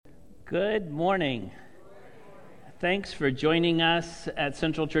Good morning. Thanks for joining us at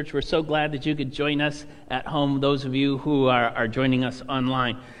Central Church. We're so glad that you could join us at home, those of you who are joining us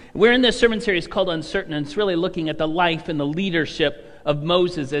online. We're in this sermon series called Uncertain, and it's really looking at the life and the leadership of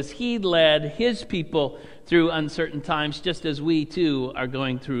Moses as he led his people through uncertain times, just as we too are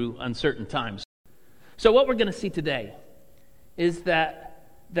going through uncertain times. So what we're going to see today is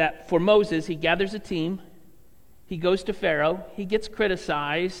that for Moses, he gathers a team, he goes to Pharaoh, he gets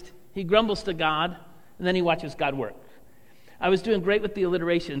criticized, he grumbles to God, and then he watches God work. I was doing great with the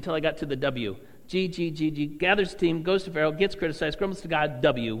alliteration until I got to the W. G, gathers a team, goes to Pharaoh, gets criticized, grumbles to God,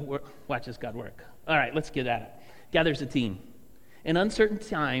 W, watches God work. All right, let's get at it. Gathers a team. In uncertain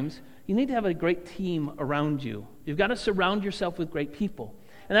times, you need to have a great team around you. You've got to surround yourself with great people.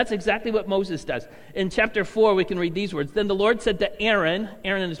 And that's exactly what Moses does. In chapter 4, we can read these words. Then the Lord said to Aaron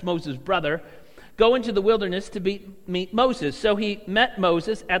is Moses' brother, go into the wilderness to meet Moses. So he met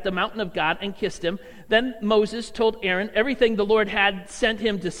Moses at the mountain of God and kissed him. Then Moses told Aaron everything the Lord had sent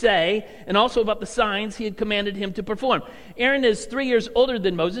him to say, and also about the signs he had commanded him to perform. Aaron is 3 years older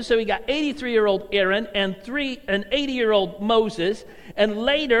than Moses, so he got 83-year-old Aaron and an 80-year-old Moses. And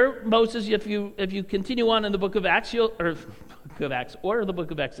later, Moses, if you continue on in the book of Acts, or the book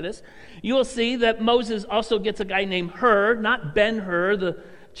of Exodus, you will see that Moses also gets a guy named Hur, not Ben-Hur, the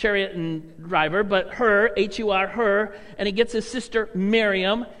chariot and driver, but Hur, H-U-R, Hur, and he gets his sister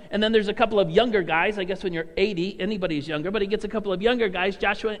Miriam, and then there's a couple of younger guys. I guess when you're 80, anybody's younger, but he gets a couple of younger guys,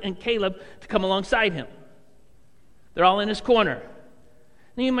 Joshua and Caleb, to come alongside him. They're all in his corner.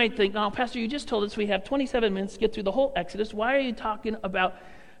 Now you might think, oh, Pastor, you just told us we have 27 minutes to get through the whole Exodus. Why are you talking about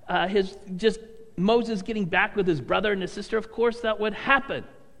Moses getting back with his brother and his sister? Of course that would happen.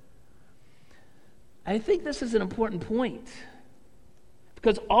 I think this is an important point.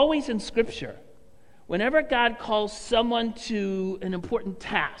 Because always in Scripture, whenever God calls someone to an important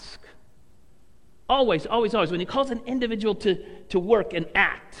task, always, when he calls an individual to work and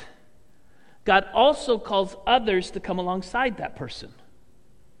act, God also calls others to come alongside that person.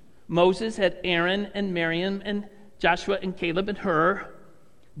 Moses had Aaron and Miriam and Joshua and Caleb and Hur.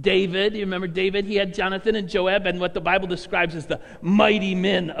 David, you remember David? He had Jonathan and Joab and what the Bible describes as the mighty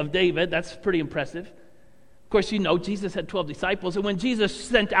men of David. That's pretty impressive. Of course, you know Jesus had 12 disciples, and when Jesus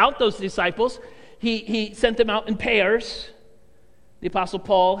sent out those disciples, he sent them out in pairs. The Apostle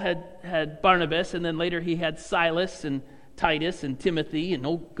Paul had Barnabas, and then later he had Silas and Titus and Timothy and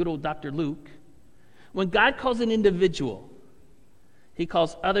good old Dr. Luke. When God calls an individual, he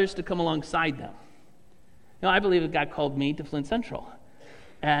calls others to come alongside them. Now, I believe that God called me to Flint Central,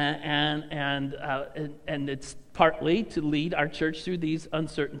 and it's partly to lead our church through these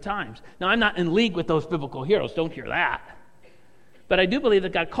uncertain times. Now, I'm not in league with those biblical heroes. Don't hear that. But I do believe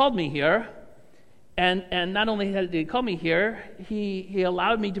that God called me here, and not only did he call me here, he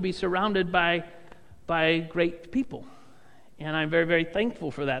allowed me to be surrounded by great people. And I'm very, very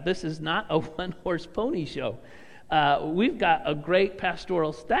thankful for that. This is not a one-horse pony show. We've got a great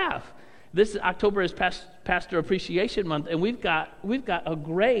pastoral staff. This October is Pastor Appreciation Month, and we've got a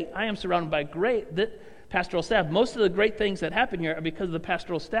great, I am surrounded by great pastoral staff. Most of the great things that happen here are because of the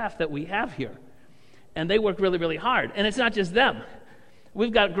pastoral staff that we have here. And they work really, really hard. And it's not just them.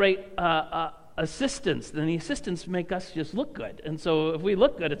 We've got great assistants, and the assistants make us just look good. And so if we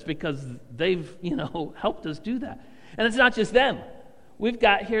look good, it's because they've, helped us do that. And it's not just them. We've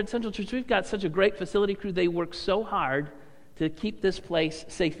got here at Central Church, we've got such a great facility crew. They work so hard to keep this place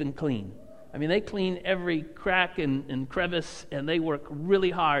safe and clean. I mean, they clean every crack and crevice, and they work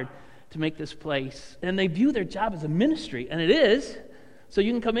really hard to make this place. And they view their job as a ministry, and it is, so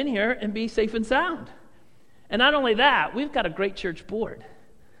you can come in here and be safe and sound. And not only that, we've got a great church board.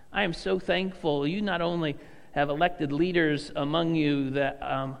 I am so thankful. You not only have elected leaders among you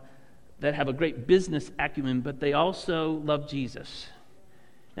that have a great business acumen, but they also love Jesus.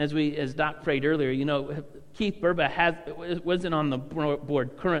 As Doc prayed earlier, Keith Burba wasn't on the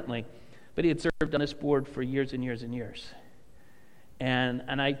board currently, but he had served on this board for years and years and years.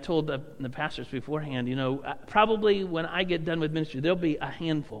 And I told the pastors beforehand, probably when I get done with ministry, there'll be a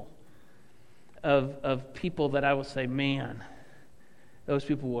handful of people that I will say, man, those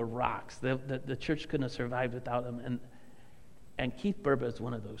people were rocks. The church couldn't have survived without them. And Keith Burba is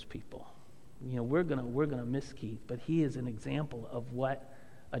one of those people. We're gonna miss Keith, but he is an example of what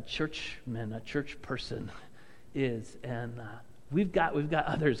a churchman, a church person is. And we've got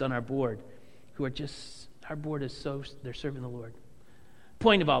others on our board who are our board is they're serving the Lord.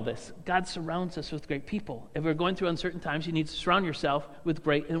 Point of all this, God surrounds us with great people. If we're going through uncertain times, you need to surround yourself with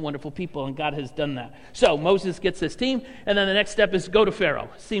great and wonderful people, and God has done that. So Moses gets this team, and then the next step is go to Pharaoh.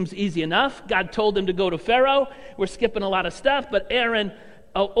 Seems easy enough. God told him to go to Pharaoh. We're skipping a lot of stuff, but Aaron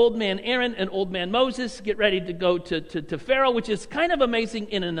old man Aaron and old man Moses get ready to go to Pharaoh, which is kind of amazing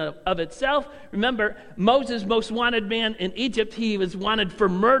in and of itself. Remember, Moses, most wanted man in Egypt, he was wanted for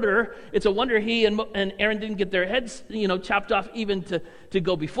murder. It's a wonder he and Aaron didn't get their heads, chopped off even to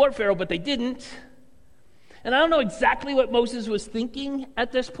go before Pharaoh, but they didn't. And I don't know exactly what Moses was thinking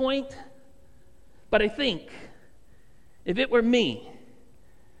at this point, but I think if it were me,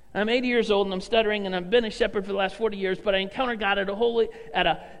 I'm 80 years old and I'm stuttering and I've been a shepherd for the last 40 years, but I encounter God at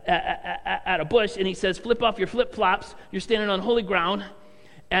a bush, and he says, flip off your flip-flops, you're standing on holy ground,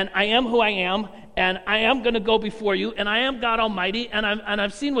 and I am who I am, and I am going to go before you, and I am God Almighty, and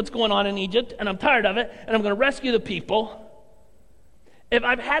I've seen what's going on in Egypt, and I'm tired of it, and I'm going to rescue the people. If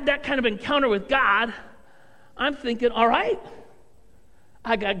I've had that kind of encounter with God, I'm thinking, all right,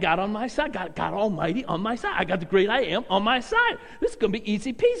 I got God on my side, got God Almighty on my side. I got the great I am on my side. This is going to be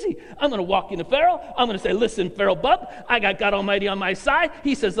easy peasy. I'm going to walk into Pharaoh. I'm going to say, listen, Pharaoh bub, I got God Almighty on my side.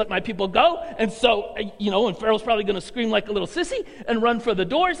 He says, let my people go. And so, and Pharaoh's probably going to scream like a little sissy and run for the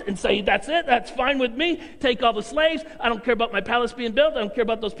doors and say, that's it, that's fine with me. Take all the slaves. I don't care about my palace being built. I don't care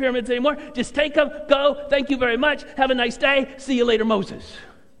about those pyramids anymore. Just take them, go. Thank you very much. Have a nice day. See you later, Moses.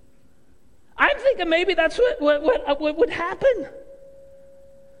 I'm thinking maybe that's what would happen.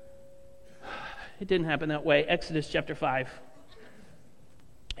 It didn't happen that way. Exodus chapter 5.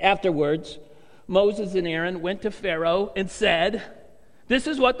 Afterwards, Moses and Aaron went to Pharaoh and said, this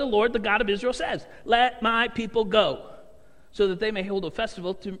is what the Lord, the God of Israel, says. Let my people go, so that they may hold a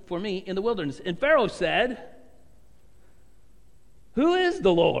festival for me in the wilderness. And Pharaoh said, who is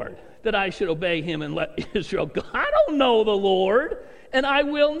the Lord that I should obey him and let Israel go? I don't know the Lord, and I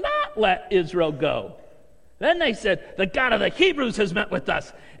will not let Israel go. Then they said, the God of the Hebrews has met with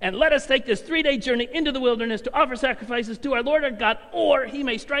us, and let us take this 3-day journey into the wilderness to offer sacrifices to our Lord our God, or he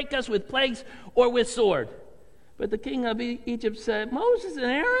may strike us with plagues or with sword. But the king of Egypt said, Moses and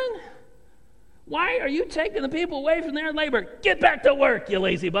Aaron, why are you taking the people away from their labor? Get back to work, you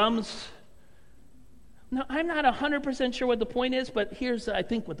lazy bums. Now, I'm not 100% sure what the point is, but here's, I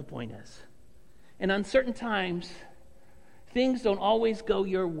think, what the point is. In uncertain times, things don't always go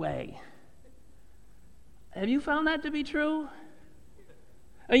your way. Have you found that to be true?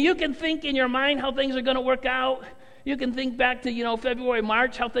 And you can think in your mind how things are going to work out. You can think back to, February,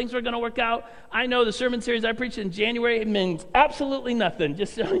 March, how things are going to work out. I know the sermon series I preached in January means absolutely nothing.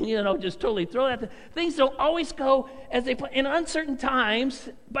 Just, just totally throw that. Things don't always go as they plan. In uncertain times,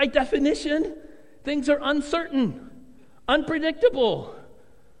 by definition, things are uncertain, unpredictable,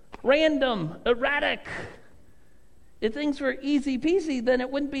 random, erratic. If things were easy peasy, then it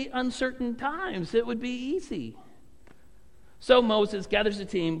wouldn't be uncertain times. It would be easy. So Moses gathers a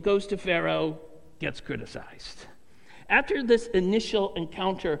team, goes to Pharaoh, gets criticized. After this initial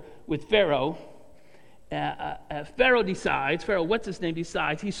encounter with Pharaoh, Pharaoh, decides,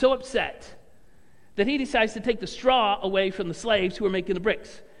 he's so upset that he decides to take the straw away from the slaves who are making the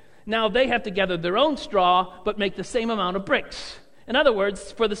bricks. Now they have to gather their own straw, but make the same amount of bricks. In other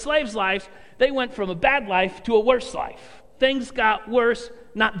words, for the slaves' lives, they went from a bad life to a worse life. Things got worse,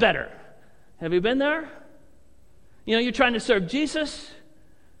 not better. Have you been there? You're trying to serve Jesus,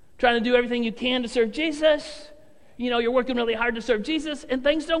 trying to do everything you can to serve Jesus. You're working really hard to serve Jesus, and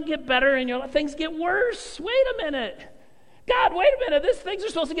things don't get better, and things get worse. Wait a minute. God, wait a minute. Things are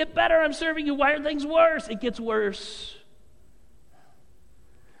supposed to get better. I'm serving you. Why are things worse? It gets worse.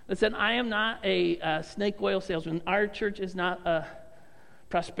 Listen, I am not a snake oil salesman. Our church is not a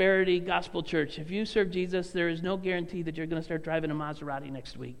prosperity gospel church. If you serve Jesus, there is no guarantee that you're going to start driving a Maserati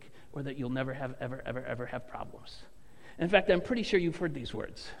next week, or that you'll never have ever have problems. In fact, I'm pretty sure you've heard these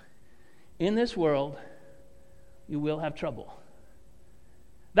words. In this world, you will have trouble.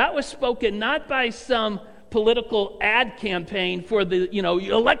 That was spoken not by some political ad campaign for you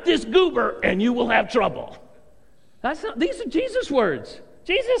elect this goober and you will have trouble. These are Jesus' words.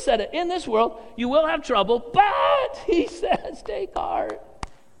 Jesus said it. In this world, you will have trouble, but, he says, take heart.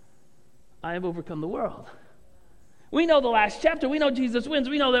 I have overcome the world. We know the last chapter. We know Jesus wins.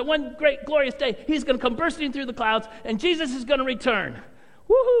 We know that one great glorious day, he's going to come bursting through the clouds, and Jesus is going to return.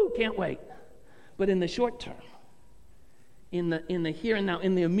 Woohoo! Can't wait. But in the short term, in the here and now,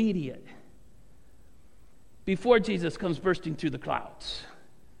 in the immediate, before Jesus comes bursting through the clouds,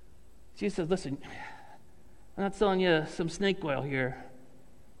 Jesus says, listen, I'm not selling you some snake oil here.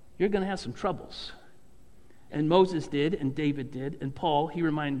 You're going to have some troubles. And Moses did, and David did, and Paul, he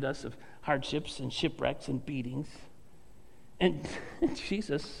reminded us of hardships and shipwrecks and beatings. And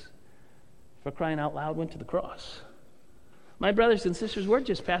Jesus, for crying out loud, went to the cross. My brothers and sisters, we're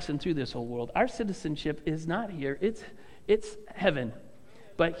just passing through this whole world. Our citizenship is not here. It's heaven.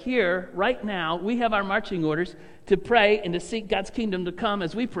 But here, right now, we have our marching orders to pray and to seek God's kingdom to come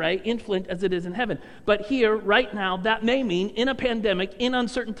as we pray in Flint as it is in heaven. But here, right now, that may mean in a pandemic, in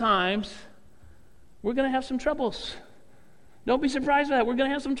uncertain times, we're going to have some troubles. Don't be surprised by that. We're going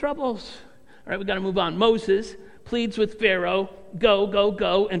to have some troubles. All right, we've got to move on. Moses pleads with Pharaoh, go, go,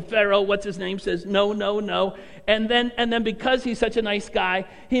 go. And Pharaoh, what's his name, says, no, no, no. And then because he's such a nice guy,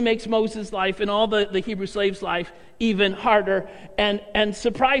 he makes Moses' life and all the Hebrew slaves' life even harder. And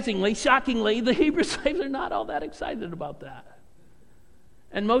surprisingly, shockingly, the Hebrew slaves are not all that excited about that.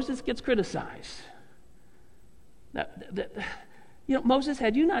 And Moses gets criticized. Now, Moses,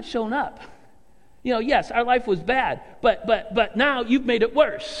 had you not shown up, yes, our life was bad, but now you've made it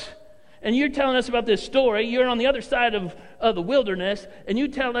worse. And you're telling us about this story. You're on the other side of the wilderness, and you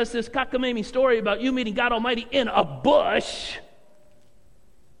tell us this cockamamie story about you meeting God Almighty in a bush.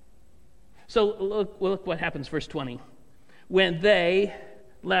 So look what happens, verse 20. When they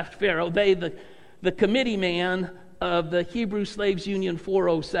left Pharaoh, the committee man of the Hebrew Slaves Union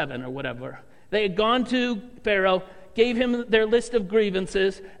 407 or whatever, they had gone to Pharaoh, gave him their list of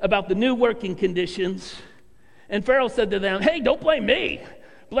grievances about the new working conditions, and Pharaoh said to them, hey, don't blame me.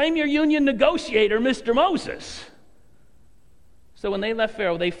 Blame your union negotiator, Mr. Moses. So when they left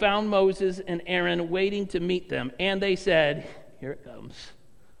Pharaoh, they found Moses and Aaron waiting to meet them. And they said, here it comes,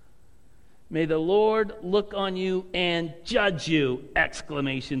 may the Lord look on you and judge you, !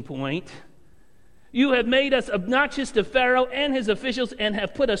 You have made us obnoxious to Pharaoh and his officials and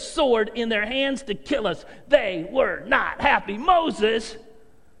have put a sword in their hands to kill us. They were not happy. Moses,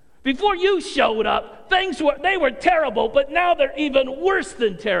 before you showed up, they were terrible, but now they're even worse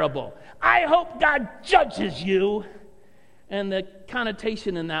than terrible. I hope God judges you. And the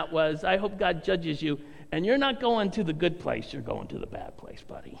connotation in that was, I hope God judges you, and you're not going to the good place, you're going to the bad place,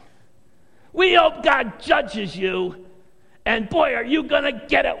 buddy. We hope God judges you, and boy, are you going to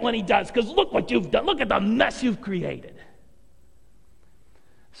get it when he does, because look what you've done. Look at the mess you've created.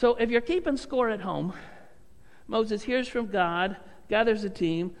 So if you're keeping score at home, Moses hears from God, gathers a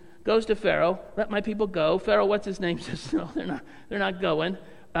team, goes to Pharaoh, let my people go. Pharaoh, what's his name, says, no, they're not going.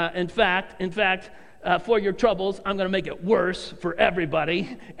 In fact, for your troubles, I'm going to make it worse for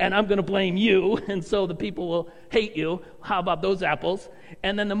everybody, and I'm going to blame you, and so the people will hate you. How about those apples?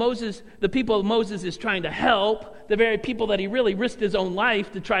 And then the people Moses is trying to help, the very people that he really risked his own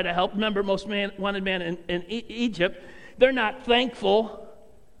life to try to help. Remember, most wanted man in Egypt. They're not thankful.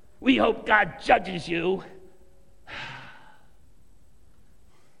 We hope God judges you.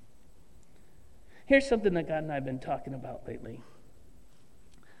 Here's something that God and I have been talking about lately.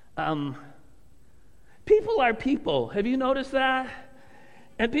 People are people. Have you noticed that?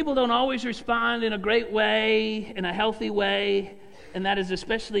 And people don't always respond in a great way, in a healthy way, and that is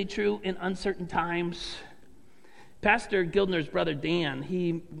especially true in uncertain times. Pastor Gildner's brother Dan,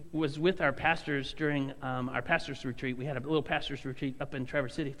 he was with our pastors during our pastor's retreat. We had a little pastor's retreat up in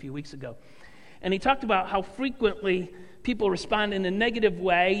Traverse City a few weeks ago. And he talked about how frequently people respond in a negative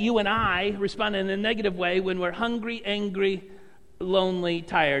way. You and I respond in a negative way when we're hungry, angry, lonely,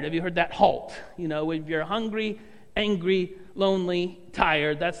 tired. Have you heard that HALT? If you're hungry, angry, lonely,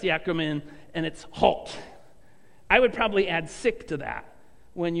 tired, that's the acronym, and it's HALT. I would probably add sick to that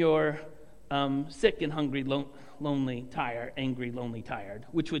when you're sick and hungry, lonely, tired, angry, lonely, tired,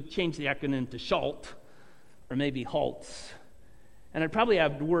 which would change the acronym to SHALT, or maybe HALTS. And I'd probably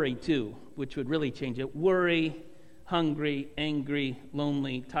add worry too, which would really change it. Worry, hungry, angry,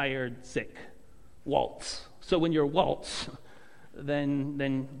 lonely, tired, sick. Waltz. So when you're waltz, then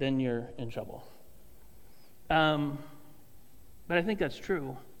you're in trouble. But I think that's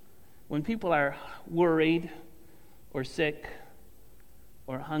true. When people are worried or sick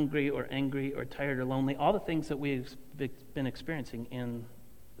or hungry or angry or tired or lonely, all the things that we've been experiencing in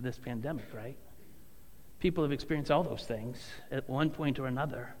this pandemic, right? People have experienced all those things at one point or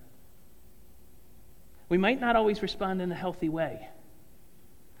another. We might not always respond in a healthy way.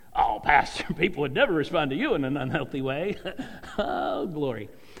 Oh, Pastor, people would never respond to you in an unhealthy way. Oh, glory.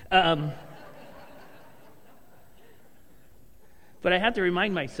 But I have to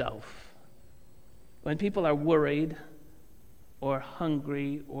remind myself, when people are worried or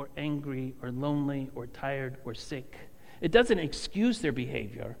hungry or angry or lonely or tired or sick, it doesn't excuse their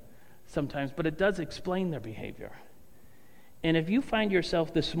behavior sometimes, but it does explain their behavior. And if you find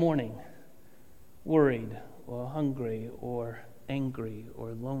yourself this morning worried or hungry or angry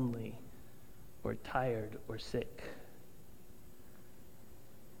or lonely or tired or sick,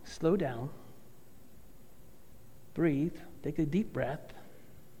 slow down, breathe, take a deep breath,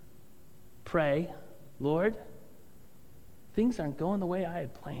 pray, Lord, things aren't going the way I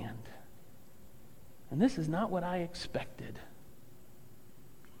had planned, and this is not what I expected.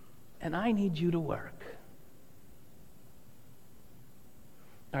 and I need you to work.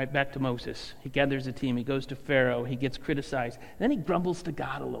 All right, back to Moses. He gathers a team. He goes to Pharaoh. He gets criticized. Then he grumbles to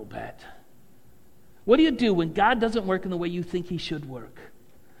God a little bit. What do you do when God doesn't work in the way you think he should work?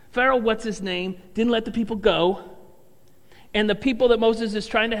 Pharaoh, what's his name, didn't let the people go. And the people that Moses is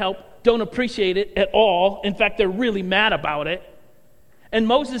trying to help don't appreciate it at all. In fact, they're really mad about it. And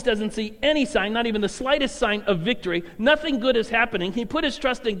Moses doesn't see any sign, not even the slightest sign of victory. Nothing good is happening. He put his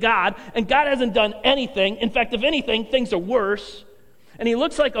trust in God, and God hasn't done anything. In fact, if anything, things are worse. And he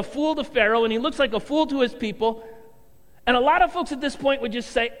looks like a fool to Pharaoh, and he looks like a fool to his people. And a lot of folks at this point would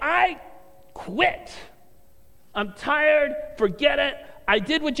just say, I quit. I'm tired. Forget it. I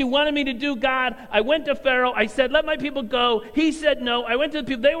did what you wanted me to do, God. I went to Pharaoh. I said, let my people go. He said no. I went to the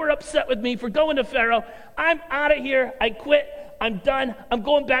people. They were upset with me for going to Pharaoh. I'm out of here. I quit. I'm done. I'm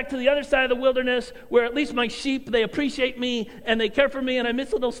going back to the other side of the wilderness where at least my sheep, they appreciate me and they care for me and I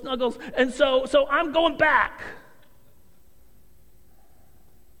miss little snuggles. And so I'm going back.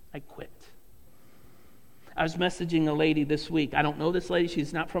 I quit. I was messaging a lady this week. I don't know this lady.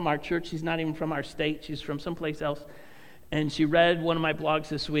 She's not from our church. She's not even from our state. She's from someplace else. And she read one of my blogs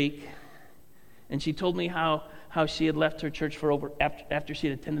this week. And she told me how she had left her church for after she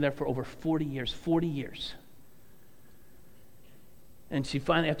had attended there for over 40 years. 40 years. And she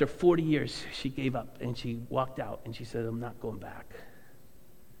finally, after 40 years, she gave up. And she walked out. And she said, I'm not going back.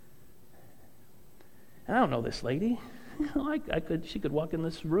 And I don't know this lady. She could walk in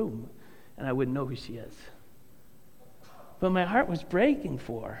this room. And I wouldn't know who she is. But my heart was breaking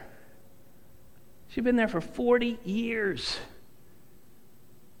for her. She'd been there for 40 years.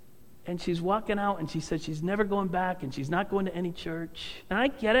 And she's walking out, and she said she's never going back, and she's not going to any church. And I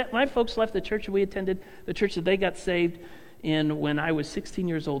get it. My folks left the church, and we attended the church that they got saved in when I was 16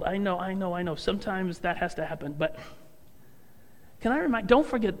 years old. I know. Sometimes that has to happen. But can I don't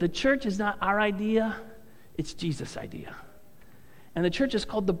forget, the church is not our idea. It's Jesus' idea. And the church is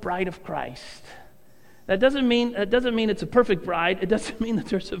called the bride of Christ. That doesn't mean it's a perfect bride. It doesn't mean that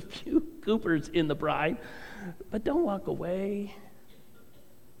there's a few goopers in the bride. But don't walk away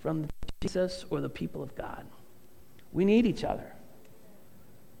from Jesus or the people of God. We need each other.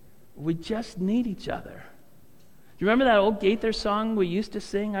 We just need each other. Do you remember that old Gaither song we used to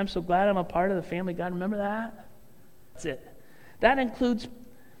sing? I'm so glad I'm a part of the family of God. Remember that? That's it. That includes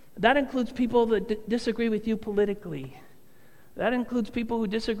people that disagree with you politically. That includes people who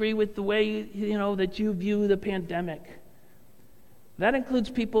disagree with the way, that you view the pandemic. That includes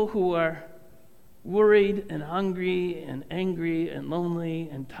people who are worried and hungry and angry and lonely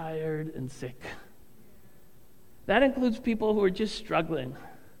and tired and sick. That includes people who are just struggling.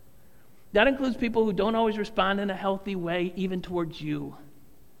 That includes people who don't always respond in a healthy way, even towards you.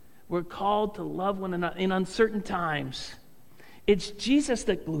 We're called to love one another in uncertain times. It's Jesus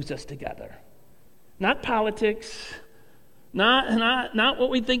that glues us together, not politics. Not what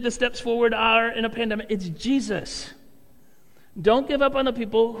we think the steps forward are in a pandemic. It's Jesus. Don't give up on the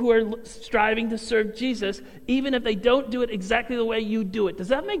people who are striving to serve Jesus, even if they don't do it exactly the way you do it. Does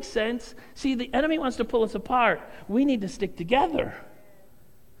that make sense? See, the enemy wants to pull us apart. We need to stick together.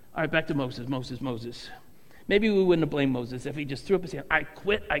 All right, back to Moses. Maybe we wouldn't have blamed Moses if he just threw up his hand. I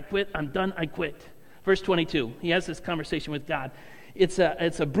quit, I'm done, I quit. Verse 22, he has this conversation with God. It's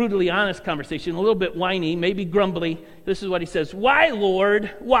a brutally honest conversation, a little bit whiny, maybe grumbly. This is what he says. Why,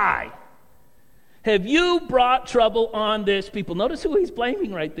 Lord, why have you brought trouble on this people? Notice who he's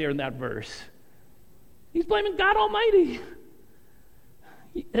blaming right there in that verse. He's blaming God Almighty.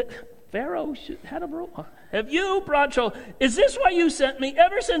 Pharaoh had a rule. Have you brought trouble? Is this why you sent me?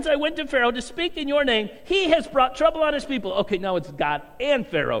 Ever since I went to Pharaoh to speak in your name, he has brought trouble on his people. Okay, now it's God and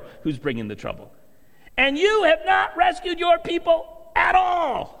Pharaoh who's bringing the trouble. And you have not rescued your people at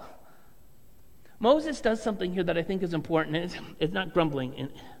all. Moses does something here that I think is important. It's not grumbling.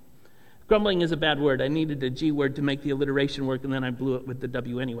 Grumbling is a bad word. I needed a G word to make the alliteration work, and then I blew it with the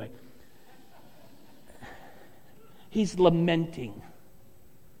W anyway. He's lamenting.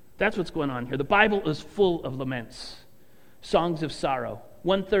 That's what's going on here. The Bible is full of laments, songs of sorrow.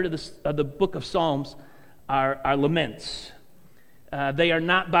 1/3 of the book of Psalms are laments. They are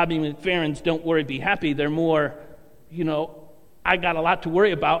not Bobby McFerrin's "Don't Worry, Be Happy." They're more, I got a lot to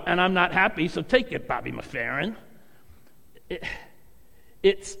worry about, and I'm not happy, so take it, Bobby McFerrin.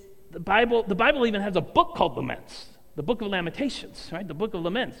 It's the Bible. The Bible even has a book called Laments, the Book of Lamentations, right? The Book of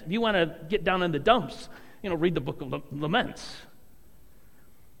Laments. If you want to get down in the dumps, read the Book of Laments.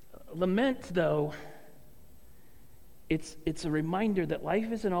 Lament, though, it's a reminder that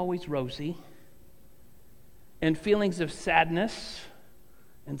life isn't always rosy, and feelings of sadness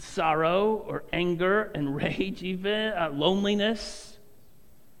and sorrow or anger and rage even, loneliness,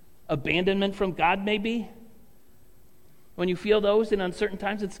 abandonment from God maybe. When you feel those in uncertain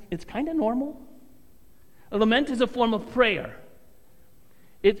times, it's kind of normal. A lament is a form of prayer.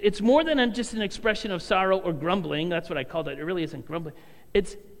 It's more than just an expression of sorrow or grumbling. That's what I called it. It really isn't grumbling.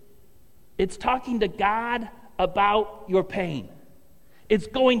 It's talking to God about your pain. It's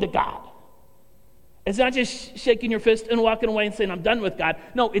going to God. It's not just shaking your fist and walking away and saying, I'm done with God.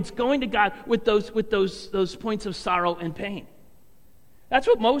 No, it's going to God with those points of sorrow and pain. That's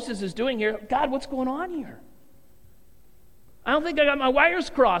what Moses is doing here. God, what's going on here? I don't think I got my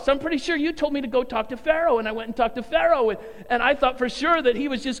wires crossed. I'm pretty sure you told me to go talk to Pharaoh, and I went and talked to Pharaoh, and I thought for sure that he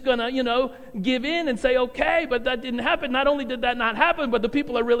was just going to, give in and say, okay, but that didn't happen. Not only did that not happen, but the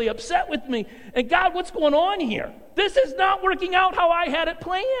people are really upset with me. And God, what's going on here? This is not working out how I had it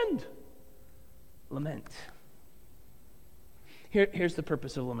planned. Lament. Here's the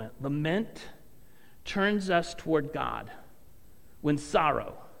purpose of lament. Lament turns us toward God when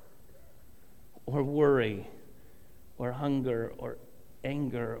sorrow or worry or hunger or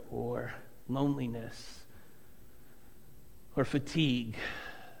anger or loneliness or fatigue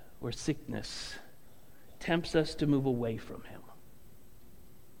or sickness tempts us to move away from Him.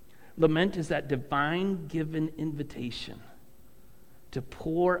 Lament is that divine given invitation to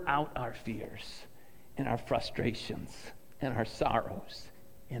pour out our fears and our frustrations and our sorrows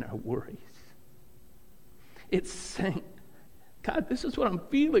and our worries. It's saying, God, this is what I'm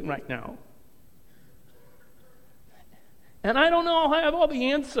feeling right now. And I don't know I have all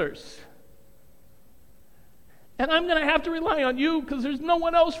the answers. And I'm going to have to rely on you because there's no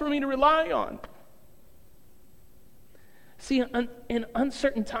one else for me to rely on. See, in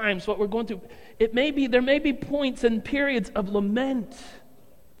uncertain times, what we're going through, there may be points and periods of lament.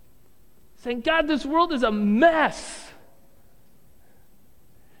 Saying, God, this world is a mess.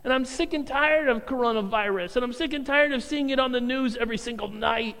 And I'm sick and tired of coronavirus. And I'm sick and tired of seeing it on the news every single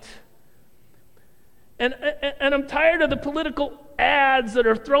night. And I'm tired of the political ads that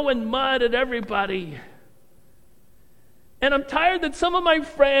are throwing mud at everybody. And I'm tired that some of my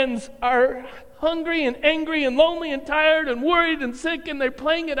friends are hungry and angry and lonely and tired and worried and sick, and they're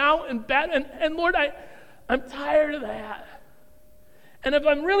playing it out and bad. And Lord, I'm tired of that. And if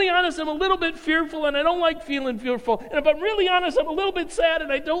I'm really honest, I'm a little bit fearful, and I don't like feeling fearful. And if I'm really honest, I'm a little bit sad,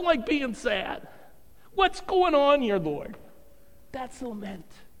 and I don't like being sad. What's going on here, Lord? That's lament.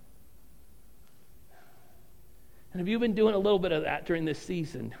 And if you've been doing a little bit of that during this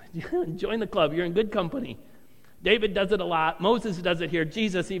season, join the club. You're in good company. David does it a lot. Moses does it here.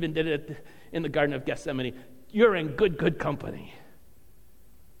 Jesus even did it in the Garden of Gethsemane. You're in good company.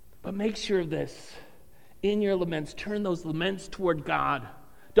 But make sure of this. In your laments, turn those laments toward God.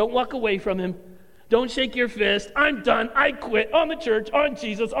 Don't walk away from Him. Don't shake your fist. I'm done. I quit on the church, on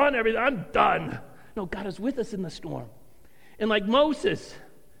Jesus, on everything. I'm done. No, God is with us in the storm. And like Moses,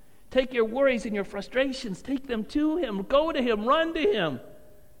 take your worries and your frustrations, take them to Him. Go to Him. Run to Him.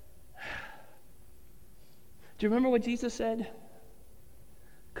 Do you remember what Jesus said?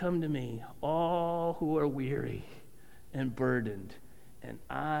 Come to me, all who are weary and burdened, and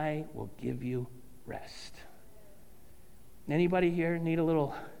I will give you rest. Anybody here need a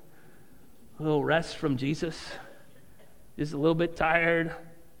little rest from Jesus? Just a little bit tired?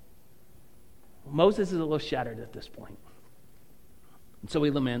 Moses is a little shattered at this point. And so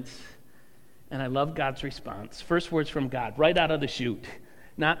he laments, and I love God's response. First words from God, right out of the chute.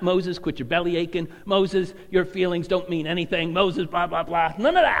 Not Moses, quit your belly aching. Moses, your feelings don't mean anything. Moses, blah, blah, blah.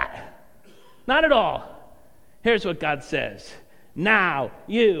 None of that. Not at all. Here's what God says. Now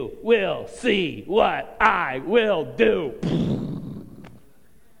you will see what I will do.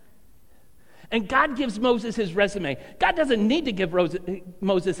 And God gives Moses his resume. God doesn't need to give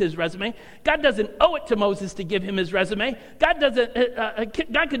Moses his resume. God doesn't owe it to Moses to give him his resume. God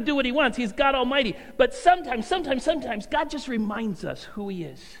can do what He wants. He's God Almighty. But sometimes, God just reminds us who He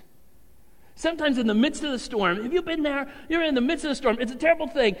is. Sometimes in the midst of the storm, have you been there? You're in the midst of the storm. It's a terrible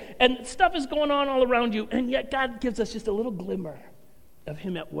thing. And stuff is going on all around you. And yet God gives us just a little glimmer of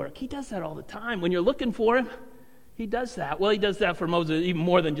Him at work. He does that all the time. When you're looking for Him, He does that. Well, He does that for Moses even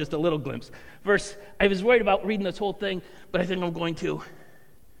more than just a little glimpse. I was worried about reading this whole thing, but I think I'm going to.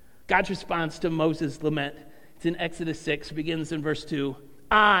 God's response to Moses' lament. It's in Exodus 6, begins in verse 2.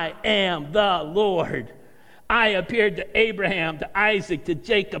 I am the Lord. I appeared to Abraham, to Isaac, to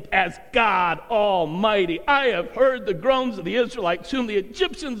Jacob as God Almighty. I have heard the groans of the Israelites, whom the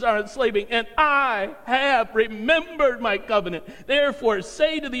Egyptians are enslaving, and I have remembered my covenant. Therefore,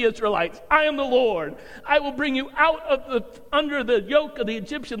 say to the Israelites, I am the Lord. I will bring you out of under the yoke of the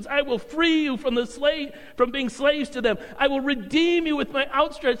Egyptians. I will free you from being slaves to them. I will redeem you with my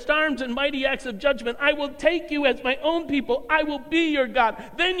outstretched arms and mighty acts of judgment. I will take you as my own people. I will be your God.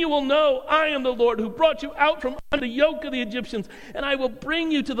 Then you will know I am the Lord who brought you out from under the yoke of the Egyptians, and I will bring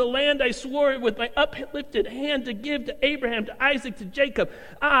you to the land I swore with my uplifted hand to give to Abraham, to Isaac, to Jacob.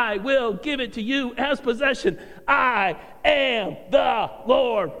 I will give it to you as possession. I am the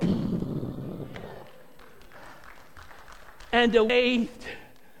Lord. And a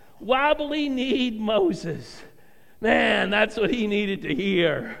wobbly-kneed Moses. Man, that's what he needed to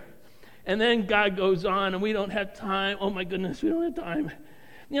hear. And then God goes on, and we don't have time. Oh my goodness, we don't have time.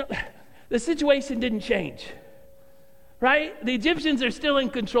 The situation didn't change, right? The Egyptians are still in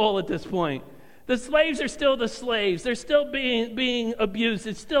control at this point. The slaves are still the slaves. They're still being abused.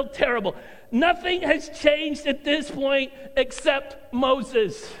 It's still terrible. Nothing has changed at this point except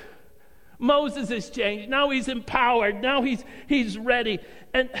Moses. Moses has changed. Now he's empowered. Now he's ready.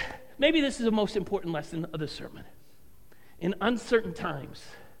 And maybe this is the most important lesson of the sermon. In uncertain times,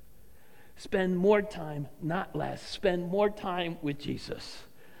 spend more time, not less. Spend more time with Jesus.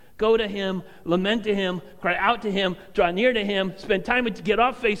 Go to him, lament to him, cry out to him, draw near to him, spend time with, get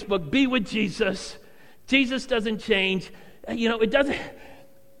off Facebook, be with Jesus. Jesus doesn't change. It doesn't,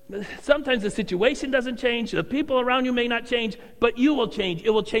 sometimes the situation doesn't change, the people around you may not change, but you will change. It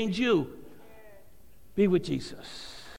will change you. Be with Jesus.